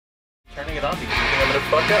it on because you think I'm gonna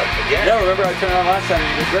fuck up again. No, remember I turned it on last time and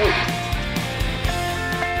you did great.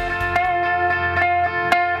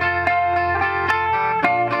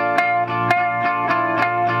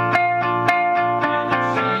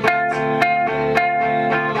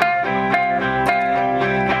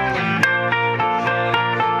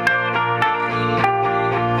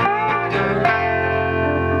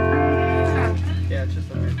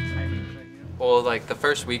 Well, like the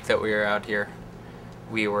first week that we were out here,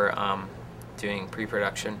 we were doing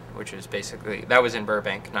pre-production, which was basically, that was in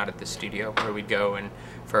Burbank, not at the studio, where we'd go and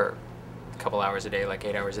for a couple hours a day, like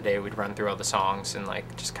 8 hours a day, we'd run through all the songs and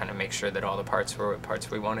like just kind of make sure that all the parts were what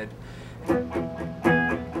parts we wanted. Is it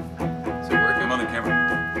working? I'm on the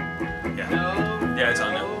camera. Yeah. No, yeah, it's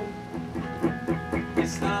on now.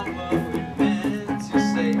 It's not what we meant to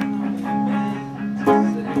say. What we meant to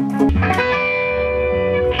say.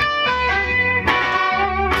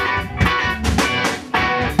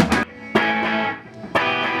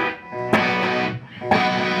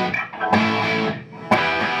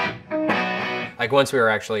 Like once we were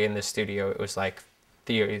actually in the studio, it was like,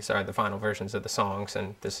 these are the final versions of the songs,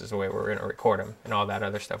 and this is the way we're going to record them, and all that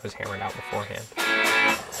other stuff was hammered out beforehand.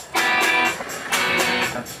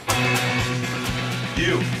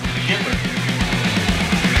 You, Hitler.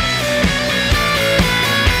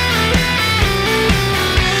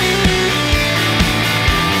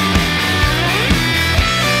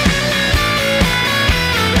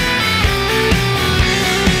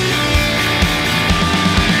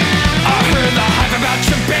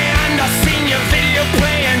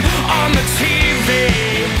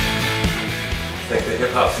 Like the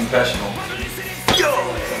hip-hop confessional. Yo!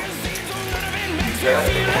 Yeah.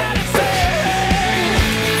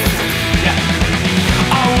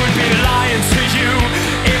 I would be lying to you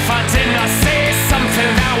if I did not say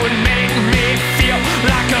something that would make me feel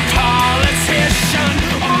like a politician.